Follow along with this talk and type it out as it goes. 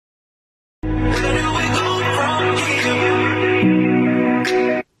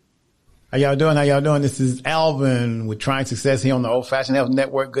How y'all doing? How y'all doing? This is Alvin with Trying Success here on the Old Fashioned Health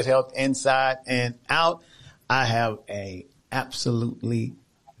Network. Good health inside and out. I have a absolutely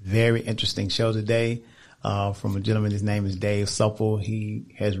very interesting show today from a gentleman. His name is Dave Supple. He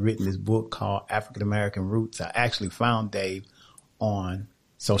has written this book called African American Roots. I actually found Dave on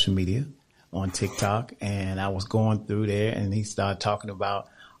social media, on TikTok, and I was going through there, and he started talking about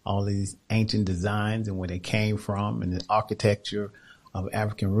all these ancient designs and where they came from and the architecture of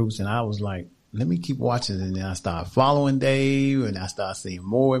African roots. And I was like, let me keep watching. And then I started following Dave, and I started seeing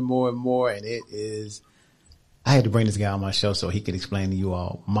more and more and more. And I had to bring this guy on my show so he could explain to you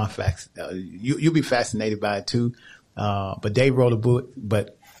all my facts. You'll be fascinated by it too. But Dave wrote a book.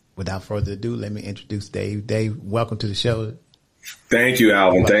 But without further ado, let me introduce Dave. Dave, welcome to the show. Thank you,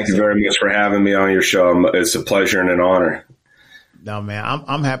 Alvin. Thank you very much for having me on your show. It's a pleasure and an honor. No, man,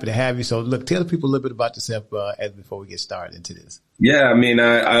 I'm happy to have you. So look, tell the people a little bit about yourself before we get started into this. Yeah, I mean,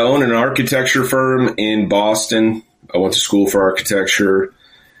 I own an architecture firm in Boston. I went to school for architecture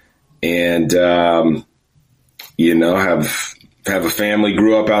and, have a family,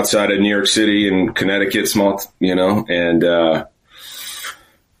 grew up outside of New York City and Connecticut, small, and, I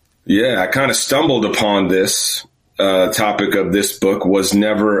kind of stumbled upon this topic of this book, was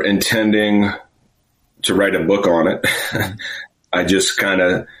never intending to write a book on it. I just kind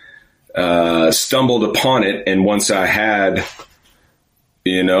of stumbled upon it. And once I had,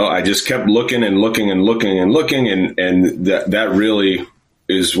 I just kept looking and looking and looking and looking. And that really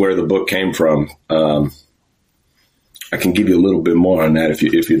is where the book came from. I can give you a little bit more on that if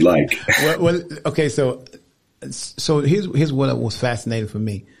you'd like. Well, okay. So here's what was fascinating for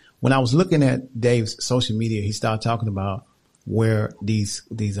me. When I was looking at Dave's social media, he started talking about where these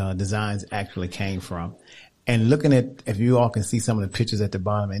designs actually came from. And looking at, if you all can see some of the pictures at the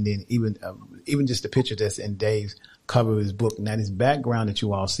bottom, and then even just the picture that's in Dave's cover of his book. Now, this background that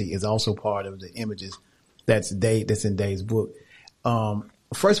you all see is also part of the images that's in Dave's book.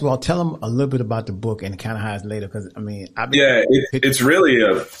 First of all, tell them a little bit about the book and kind of how it's later, because I mean, it's really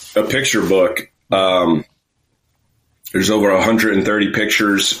a picture book. There's over 130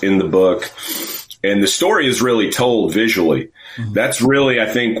 pictures in the book, and the story is really told visually. Mm-hmm. That's really, I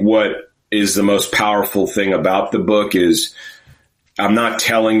think, what is the most powerful thing about the book is I'm not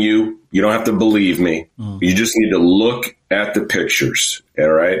telling you, you don't have to believe me. Mm. You just need to look at the pictures. All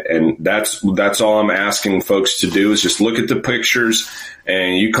right. And that's all I'm asking folks to do is just look at the pictures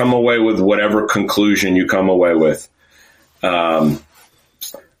and you come away with whatever conclusion you come away with.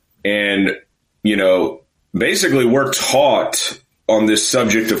 Basically we're taught on this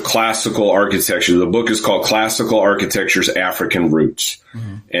subject of classical architecture. The book is called Classical Architecture's African Roots.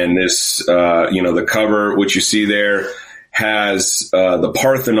 Mm-hmm. And this, the cover, which you see there, has the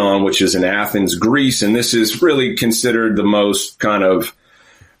Parthenon, which is in Athens, Greece. And this is really considered the most kind of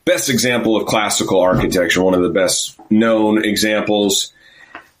best example of classical architecture, one of the best known examples.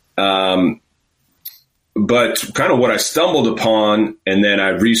 But kind of what I stumbled upon, and then I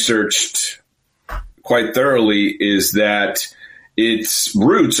researched quite thoroughly, is that its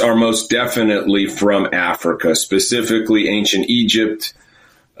roots are most definitely from Africa, specifically ancient Egypt,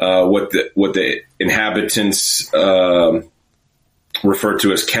 what the inhabitants refer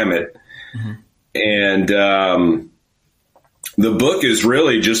to as Kemet. Mm-hmm. And the book is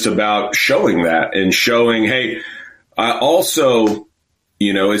really just about showing that and showing, hey, I also,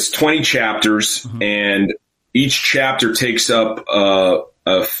 it's 20 chapters, mm-hmm. and each chapter takes up a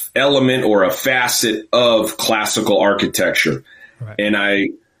element or a facet of classical architecture. Right. And I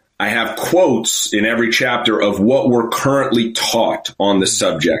have quotes in every chapter of what we're currently taught on the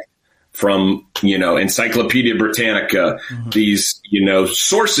subject from, Encyclopedia Britannica, mm-hmm. these,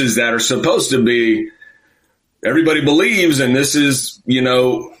 sources that are supposed to be everybody believes, and this is,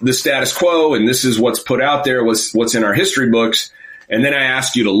 the status quo, and this is what's put out there, what's in our history books. And then I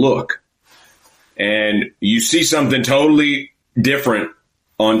ask you to look, and you see something totally different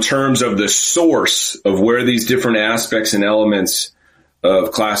on terms of the source of where these different aspects and elements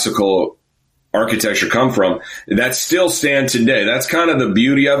of classical architecture come from, that still stand today. That's kind of the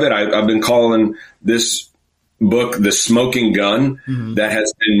beauty of it. I've been calling this book the smoking gun, mm-hmm. that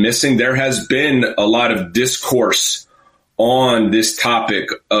has been missing. There has been a lot of discourse on this topic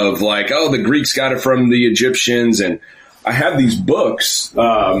of the Greeks got it from the Egyptians. And I have these books.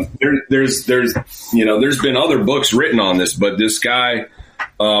 There's been other books written on this, but this guy,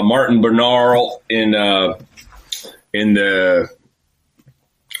 Martin Bernal, in the,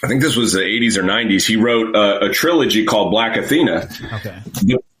 I think this was the 80s or 90s, he wrote a trilogy called Black Athena. Okay.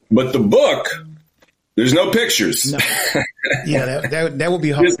 But the book, there's no pictures. No. Yeah, that would be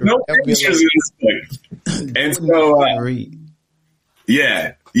hard. There's no pictures in this book. And so,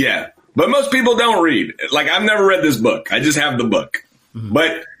 yeah. but most people don't read. Like, I've never read this book. I just have the book. Mm-hmm.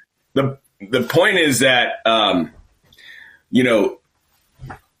 But the point is that, you know,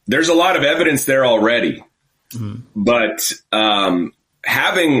 there's a lot of evidence there already. Mm-hmm. But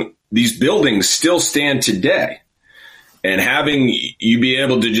having these buildings still stand today and having you be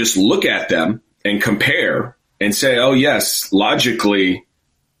able to just look at them and compare and say, oh, yes, logically,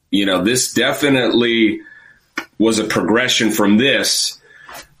 you know, this definitely was a progression from this.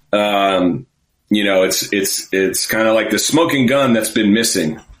 You know, it's kind of like the smoking gun that's been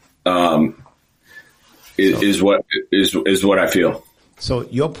missing, is what I feel. So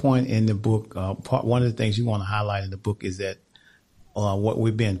your point in the book, one of the things you want to highlight in the book is that what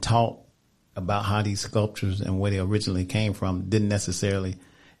we've been taught about how these sculptures and where they originally came from didn't necessarily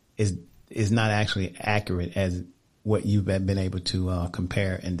is not actually accurate as what you've been able to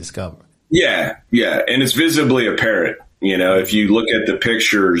compare and discover. Yeah, and it's visibly apparent. You know, if you look at the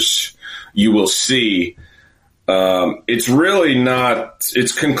pictures, you will see it's really not.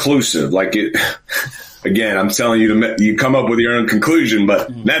 It's conclusive. Like it. Again, I'm telling you you come up with your own conclusion, but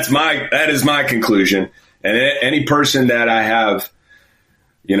that is my conclusion. And any person that I have,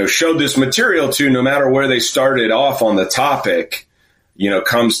 you know, showed this material to, no matter where they started off on the topic, you know,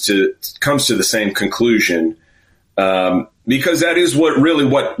 comes to the same conclusion. Because that is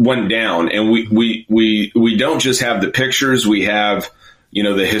what went down. And we don't just have the pictures. We have, you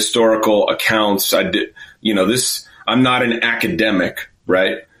know, the historical accounts. I'm not an academic,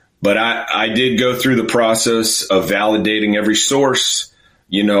 right? But I did go through the process of validating every source.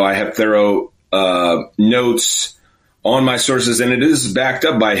 You know, I have thorough notes on my sources, and it is backed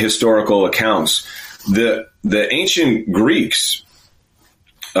up by historical accounts. The ancient Greeks,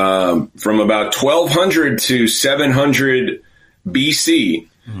 from about 1200 to 700 BC,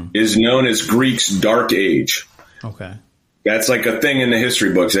 is known as Greeks' Dark Age. Okay. That's like a thing in the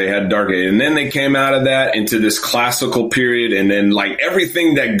history books. They had Dark Age. And then they came out of that into this classical period. And then like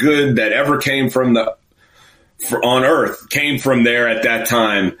everything that good that ever came from on Earth came from there at that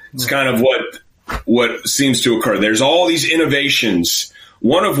time. It's kind of what seems to occur. There's all these innovations,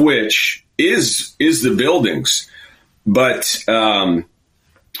 one of which is the buildings. But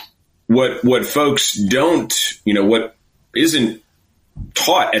what folks don't, you know, what isn't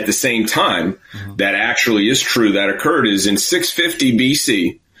taught at the same time that actually is true that occurred is in 650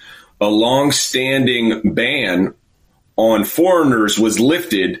 BC, a long-standing ban on foreigners was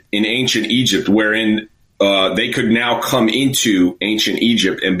lifted in ancient Egypt, wherein they could now come into ancient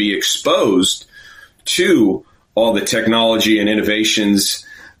Egypt and be exposed to all the technology and innovations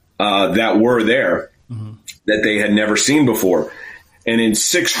that were there that they had never seen before. And in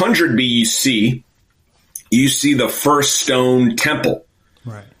 600 BC, you see the first stone temple.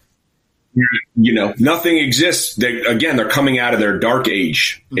 Right. You know, nothing exists. They're coming out of their dark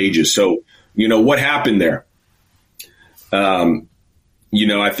ages. So, you know, what happened there? You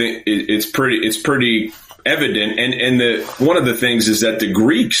know, I think it's pretty evident. And one of the things is that the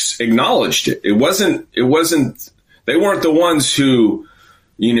Greeks acknowledged it. It wasn't, they weren't the ones who,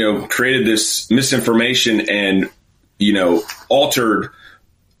 you know, created this misinformation and, you know, altered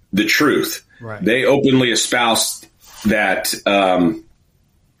the truth. Right. They openly espoused that,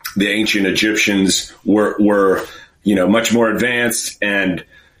 the ancient Egyptians were, you know, much more advanced and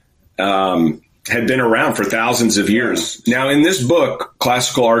had been around for thousands of years. Now, in this book,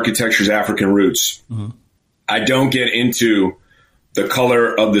 Classical Architecture's African Roots, I don't get into the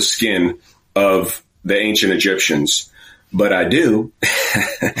color of the skin of the ancient Egyptians, but I do.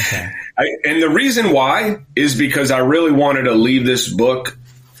 Okay. And the reason why is because I really wanted to leave this book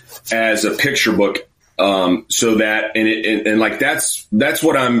as a picture book. So that, and like, that's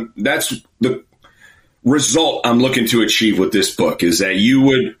the result I'm looking to achieve with this book is that you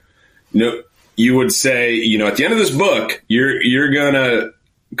would say, you know, at the end of this book, you're going to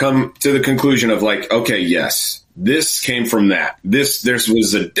come to the conclusion of like, okay, yes, this came from that. There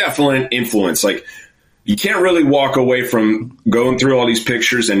was a definite influence. Like, you can't really walk away from going through all these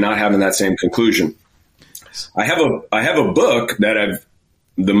pictures and not having that same conclusion. I have a book that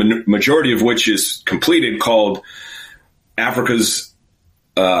the majority of which is completed, called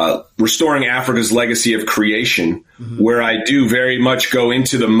Restoring Africa's Legacy of Creation, where I do very much go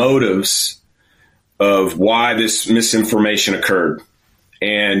into the motives of why this misinformation occurred.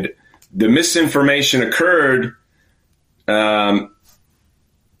 And the misinformation occurred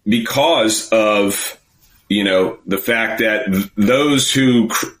because of, you know, the fact that those who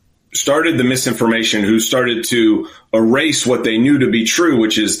started the misinformation, who started to erase what they knew to be true,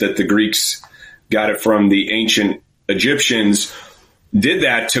 which is that the Greeks got it from the ancient Egyptians, did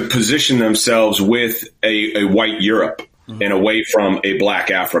that to position themselves with a white Europe. and away from a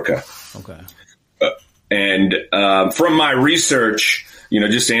Black Africa. Okay. And from my research,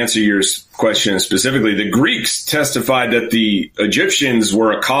 just to answer your question specifically, the Greeks testified that the Egyptians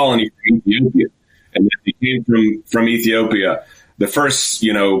were a colony from Ethiopia, and that they came from Ethiopia. The first,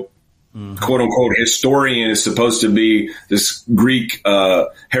 quote unquote historian is supposed to be this Greek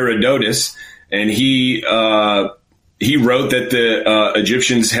Herodotus, and he wrote that the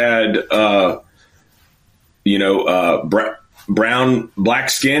Egyptians had black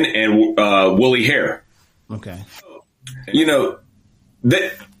skin and woolly hair. Okay.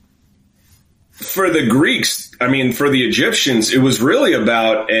 That for the Greeks, for the Egyptians, it was really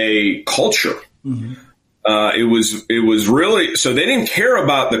about a culture. Mm-hmm. It was really, so they didn't care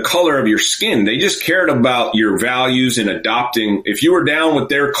about the color of your skin. They just cared about your values and adopting. If you were down with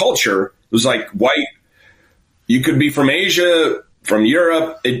their culture, it was like white. You could be from Asia, from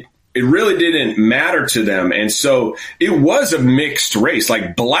Europe. It really didn't matter to them. And so it was a mixed race,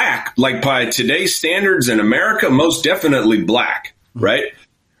 like black, like by today's standards in America, most definitely black, right?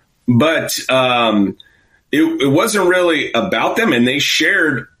 But it wasn't really about them. And they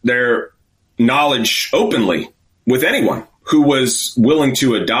shared their knowledge openly with anyone who was willing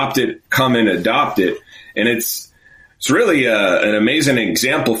to adopt it, come and adopt it. And it's really an amazing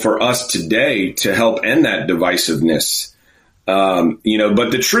example for us today to help end that divisiveness.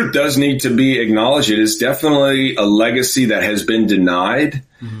 But the truth does need to be acknowledged. It is definitely a legacy that has been denied.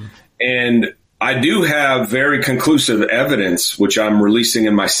 Mm-hmm. And I do have very conclusive evidence, which I'm releasing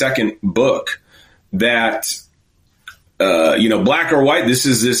in my second book, that, black or white, this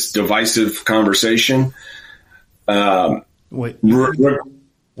is this divisive conversation. We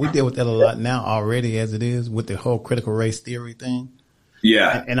deal with that a lot now already as it is with the whole critical race theory thing.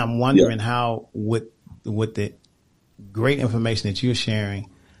 Yeah. And I'm wondering how with the great information that you're sharing,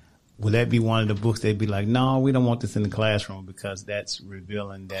 will that be one of the books they'd be like, no, we don't want this in the classroom because that's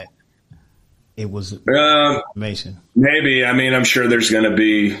revealing that it was information? Maybe. I'm sure there's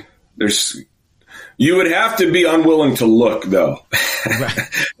you would have to be unwilling to look, though. Right.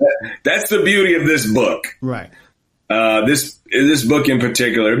 That's the beauty of this book. Right. This book in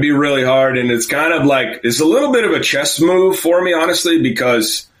particular, it'd be really hard. And it's kind of like, it's a little bit of a chess move for me, honestly,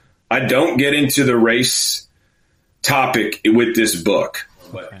 because I don't get into the race topic with this book.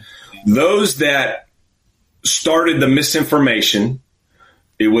 But those that started the misinformation,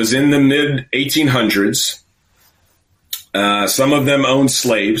 it was in the mid 1800s. Some of them owned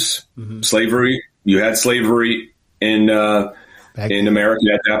slaves. Mm-hmm. Slavery. You had slavery in America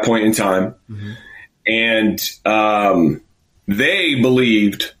at that point in time. Mm-hmm. And they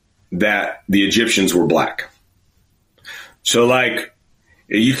believed that the Egyptians were black. So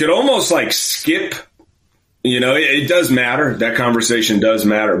you could almost skip, it does matter. That conversation does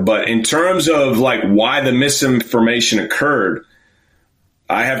matter. But in terms of why the misinformation occurred,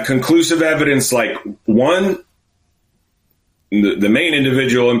 I have conclusive evidence. One, the main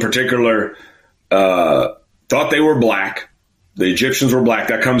individual in particular thought they were black. The Egyptians were black.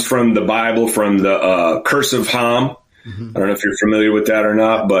 That comes from the Bible, from the Curse of Ham. Mm-hmm. I don't know if you're familiar with that or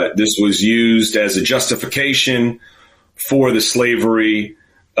not, but this was used as a justification for the slavery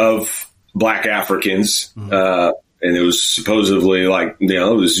of black Africans. Mm-hmm. And it was supposedly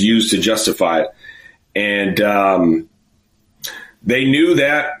it was used to justify it. And they knew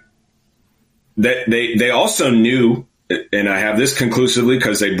that they also knew, and I have this conclusively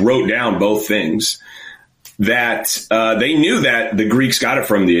because they wrote down both things, that they knew that the Greeks got it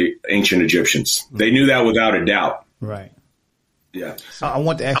from the ancient Egyptians. They knew that without a doubt. Right. Yeah. I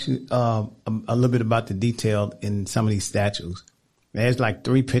want to ask you a little bit about the detail in some of these statues. There's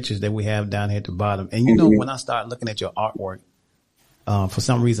 3 pictures that we have down here at the bottom. And mm-hmm. When I start looking at your artwork, for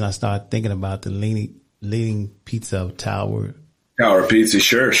some reason I started thinking about the Leaning Pizza Tower. Tower Pizza,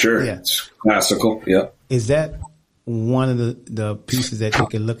 sure. Yeah. It's classical, yeah. Is that one of the pieces that you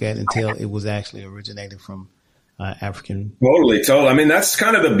can look at and tell it was actually originated from African? Totally. That's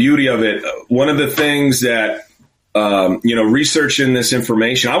kind of the beauty of it. One of the things that, researching this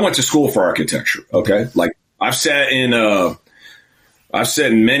information, I went to school for architecture. Okay. I've sat in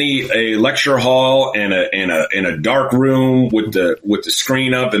many a lecture hall and in a dark room with the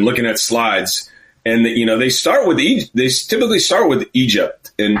screen up and looking at slides. And, they typically start with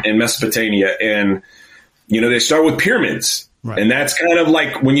Egypt and Mesopotamia, and, they start with pyramids. Right. And that's kind of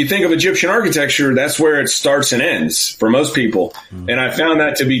when you think of Egyptian architecture, that's where it starts and ends for most people. Mm-hmm. And I found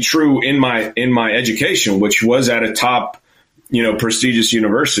that to be true in my education, which was at a top, prestigious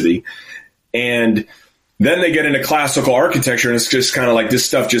university. And then they get into classical architecture, and it's just kind of this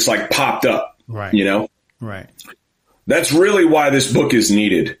stuff just popped up, right? Right. That's really why this book is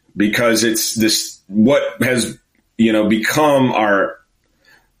needed, because it's what has, become our,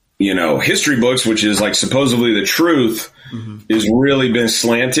 history books, which is like supposedly the truth, is really been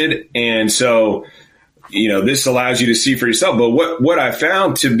slanted. And so, this allows you to see for yourself. But what I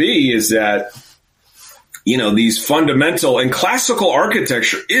found to be is that, these fundamental and classical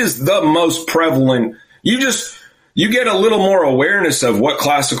architecture is the most prevalent. You get a little more awareness of what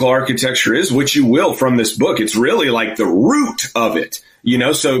classical architecture is, which you will from this book. It's really like the root of it,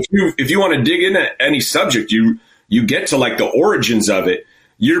 So if you want to dig into any subject, you get to like the origins of it.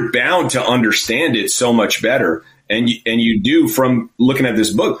 You're bound to understand it so much better. And you do from looking at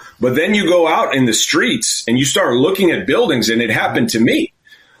this book. But then you go out in the streets and you start looking at buildings, and it happened to me.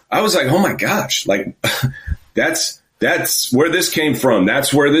 I was like, oh my gosh, like that's where this came from.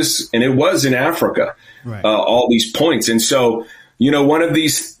 That's where and it was in Africa, right. All these points. And so, one of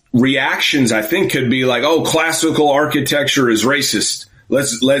these reactions I think could be like, oh, classical architecture is racist.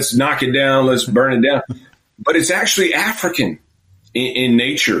 Let's knock it down. Let's burn it down. But it's actually African in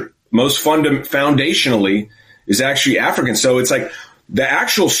nature. Most foundationally is actually African. So it's like the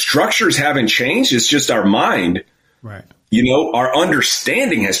actual structures haven't changed. It's just our mind. Right. Our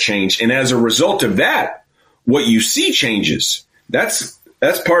understanding has changed. And as a result of that, what you see changes. That's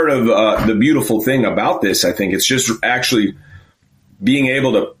part of the beautiful thing about this. I think it's just actually being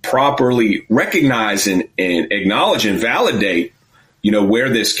able to properly recognize and acknowledge and validate, where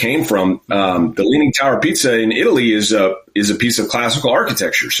this came from. The Leaning Tower Pizza in Italy is a piece of classical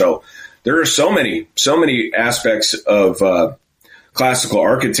architecture. So there are so many aspects of classical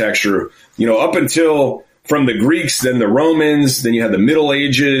architecture, up until from the Greeks, then the Romans, then you have the Middle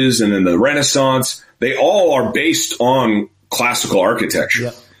Ages, and then the Renaissance. They all are based on classical architecture.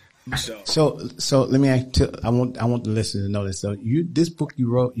 Yep. So let me ask you, I want the listeners to know this. So this book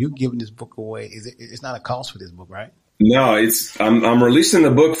you wrote, you're giving this book away. It's not a cost for this book, right? No, I'm releasing the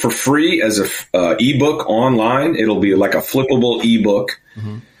book for free as a ebook online. It'll be like a flippable ebook.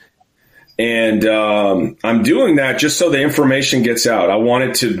 Mm-hmm. And I'm doing that just so the information gets out. I want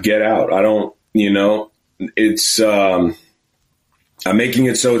it to get out. I don't, it's I'm making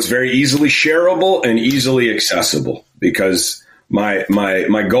it so it's very easily shareable and easily accessible, because my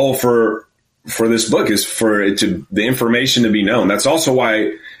goal for this book is for the information to be known. That's also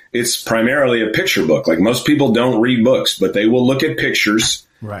why it's primarily a picture book. Like, most people don't read books, but they will look at pictures,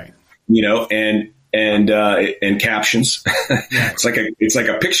 right? And captions. It's like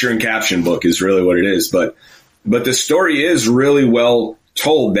a picture and caption book is really what it is. But the story is really well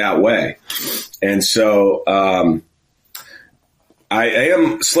told that way. And so, I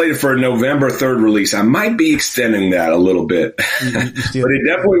am slated for a November 3rd release. I might be extending that a little bit, but it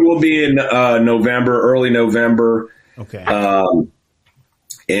definitely will be in November, early November. Okay. I'm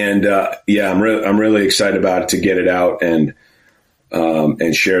really excited about it, to get it out and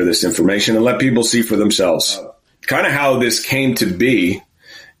share this information and let people see for themselves. Kind of how this came to be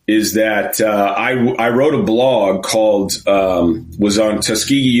is that I wrote a blog called was on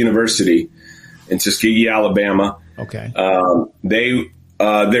Tuskegee University in Tuskegee, Alabama. Okay. It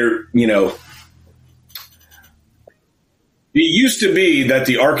used to be that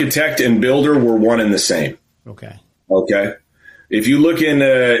the architect and builder were one and the same. Okay. Okay. If you look in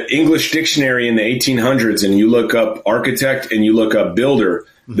the English dictionary in the 1800s and you look up architect and you look up builder,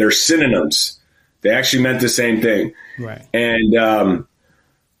 they're synonyms. They actually meant the same thing. Right. And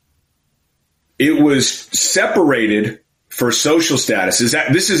it was separated for social status.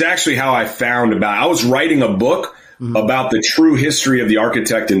 This is actually how I found about it. I was writing a book about the true history of the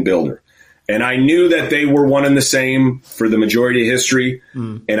architect and builder. And I knew that they were one and the same for the majority of history.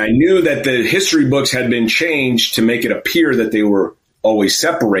 And I knew that the history books had been changed to make it appear that they were always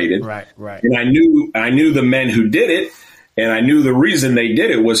separated. Right. And I knew the men who did it, and I knew the reason they did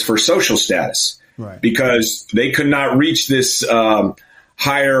it was for social status. Right. Because they could not reach this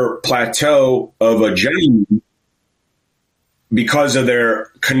higher plateau of a gentleman because of their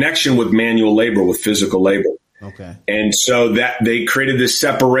connection with manual labor, with physical labor. Okay. And so that they created this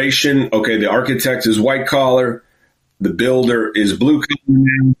separation. Okay, the architect is white collar, the builder is blue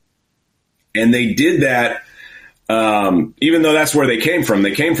collar. And they did that, even though that's where they came from.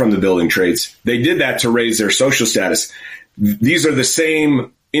 They came from the building trades. They did that to raise their social status. These are the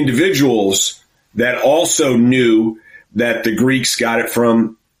same individuals that also knew that the Greeks got it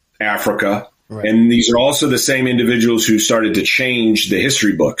from Africa. Right. And these are also the same individuals who started to change the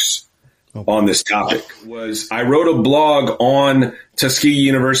history books. Okay. On this topic. I wrote a blog on Tuskegee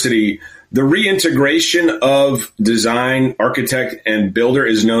University. The reintegration of design, architect, and builder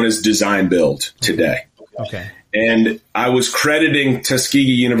is known as design build today. Okay. And I was crediting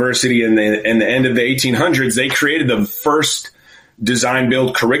Tuskegee University in the end of the 1800s. They created the first design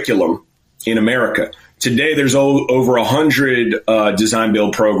build curriculum in America today there's over 100 design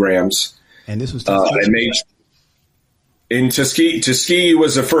build programs. And this was in Tuskegee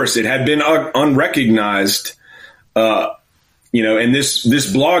was the first. It had been unrecognized, and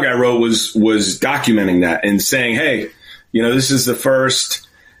this blog I wrote was documenting that and saying, hey, this is the first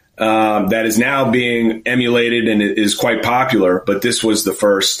that is now being emulated and it is quite popular, but this was the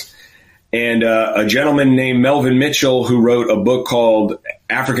first. And a gentleman named Melvin Mitchell, who wrote a book called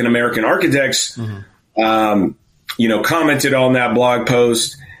African American Architects, commented on that blog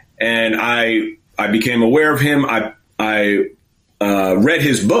post, and I became aware of him. I read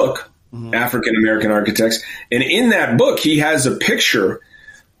his book, African American Architects, and in that book he has a picture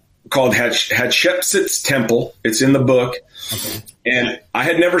called Hatshepsut's Temple. It's in the book, and I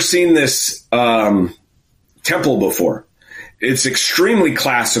had never seen this temple before. It's extremely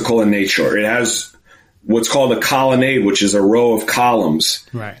classical in nature. It has what's called a colonnade, which is a row of columns,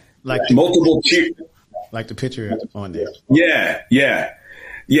 right? Like multiple, like the picture on there. Yeah.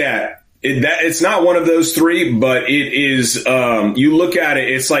 It's not one of those three, but it is. You look at it;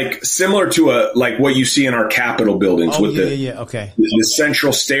 it's like similar to like what you see in our Capitol buildings with the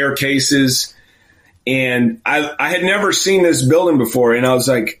central staircases. And I had never seen this building before, and I was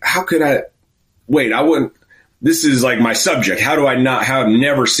like, "How could I? Wait, I wouldn't. This is like my subject. How do I not? How I've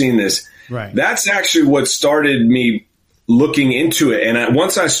never seen this? Right. That's actually what started me looking into it. And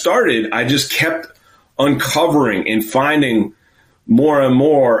once I started, I just kept uncovering and finding more and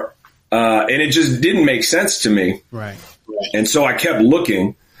more. And it just didn't make sense to me. Right. And so I kept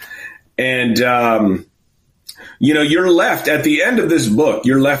looking. And, you're left at the end of this book,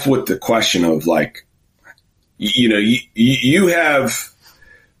 you're left with the question of like, you have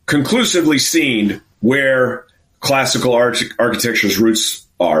conclusively seen where classical architecture's roots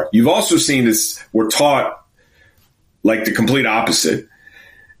are. You've also seen this, we're taught like the complete opposite.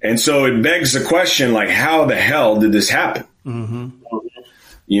 And so it begs the question, like, how the hell did this happen? And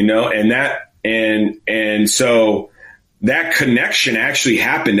so that connection actually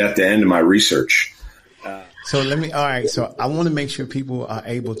happened at the end of my research. So So I want to make sure people are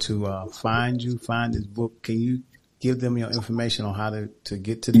able to find this book. Can you give them your information on how to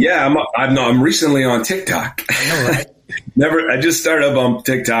get to the book? I'm recently on TikTok. I know, right? I just started up on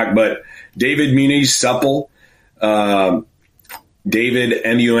TikTok, but David Muniz Supple, David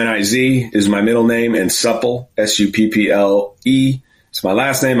Muniz is my middle name, and Supple, Supple. It's my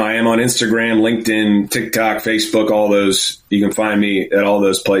last name. I am on Instagram, LinkedIn, TikTok, Facebook, all those. You can find me at all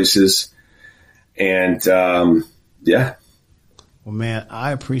those places. And, Well, man,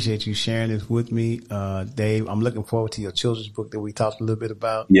 I appreciate you sharing this with me, Dave. I'm looking forward to your children's book that we talked a little bit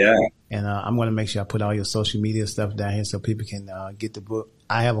about. Yeah. And I'm going to make sure I put all your social media stuff down here so people can get the book.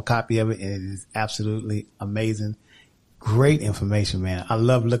 I have a copy of it, and it is absolutely amazing. Great information, man. I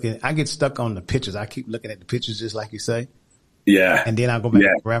love looking. I get stuck on the pictures. I keep looking at the pictures just like you say. Yeah. And then I go back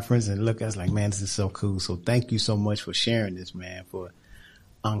to reference and look. I was like, man, this is so cool. So thank you so much for sharing this, man, for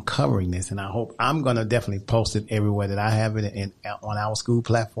uncovering this. And I hope I'm going to definitely post it everywhere that I have it and on our school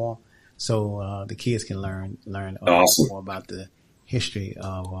platform. So the kids can learn awesome. more about the history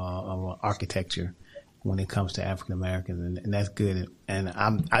of architecture when it comes to African Americans. And that's good. And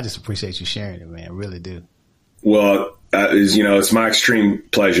I just appreciate you sharing it, man. I really do. Well, it's my extreme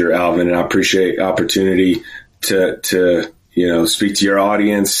pleasure, Alvin, and I appreciate the opportunity to speak to your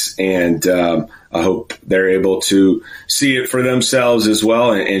audience, and I hope they're able to see it for themselves as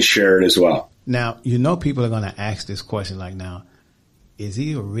well and share it as well. Now, people are going to ask this question like, now, is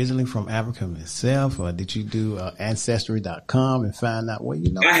he originally from Africa himself, or did you do Ancestry.com and find out where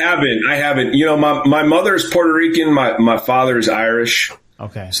I haven't. My mother's Puerto Rican. My father's Irish.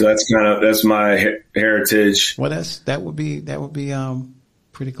 Okay. So that's my heritage. Well, that would be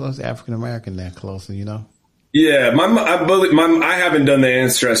pretty close to African American there, closer, Yeah, I haven't done the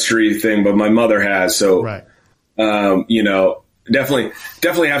ancestry thing, but my mother has. So, right.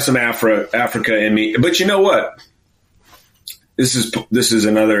 Definitely have some Africa in me. But you know what? This is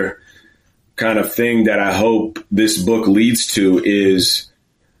another kind of thing that I hope this book leads to is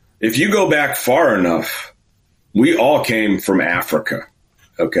if you go back far enough, we all came from Africa.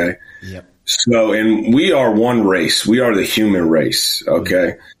 Okay. Yep. So, and we are one race. We are the human race. Okay.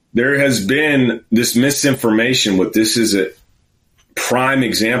 Mm-hmm. There has been this misinformation, what this is a prime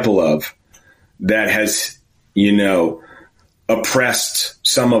example of, that has, oppressed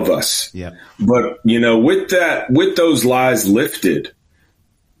some of us. Yeah. But, with those lies lifted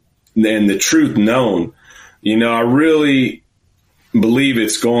and the truth known, I really believe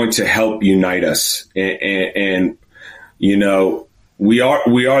it's going to help unite us. And we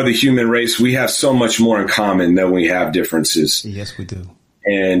are the human race. We have so much more in common than we have differences. Yes, we do.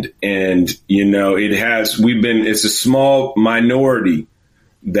 And, it's a small minority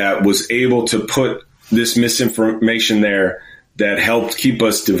that was able to put this misinformation there that helped keep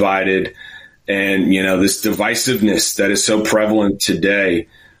us divided. And, this divisiveness that is so prevalent today,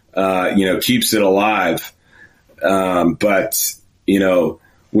 keeps it alive. But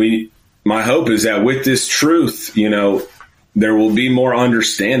my hope is that with this truth, there will be more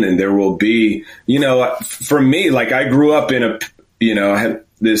understanding. There will be, for me, like I grew up in I had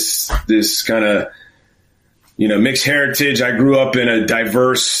this kind of, mixed heritage. I grew up in a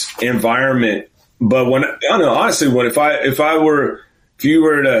diverse environment. But honestly, if you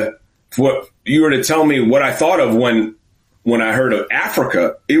were to tell me what I thought of when I heard of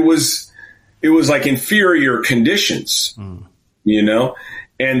Africa, it was like inferior conditions,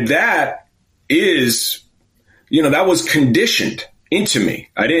 and that is, that was conditioned into me.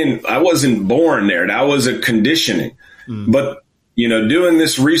 I wasn't born there. That was a conditioning. But, doing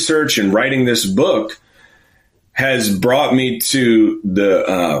this research and writing this book has brought me to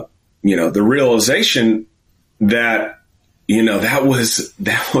the realization that, that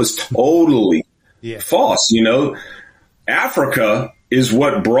was totally false. Africa is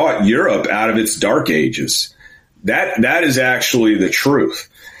what brought Europe out of its dark ages. That is actually the truth.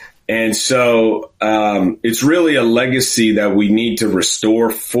 And so, it's really a legacy that we need to restore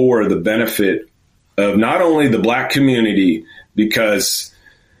for the benefit of not only the Black community, because,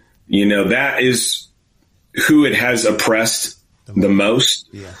 that is who it has oppressed the most,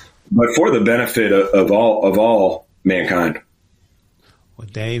 but for the benefit of all mankind. Well,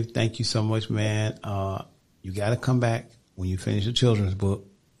 Dave, thank you so much, man. You got to come back when you finish your children's book.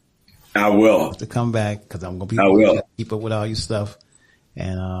 I will. You have to come back because I'm going to keep up with all your stuff.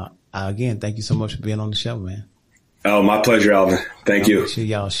 And again, thank you so much for being on the show, man. Oh, my pleasure, Alvin. Thank you. Make sure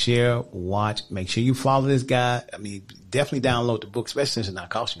y'all share, watch, make sure you follow this guy. I mean, definitely download the book, especially since it's not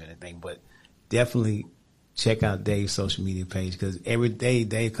costing you anything, but definitely check out Dave's social media page, because every day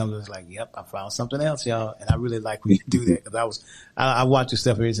Dave comes and is like, yep, I found something else, y'all. And I really like when you do that, because I watch your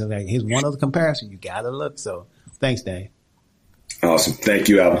stuff every day. Like, here's one other comparison. You got to look. So thanks, Dave. Awesome. Thank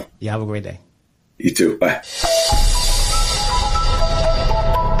you, Alvin. You have a great day. You too. Bye.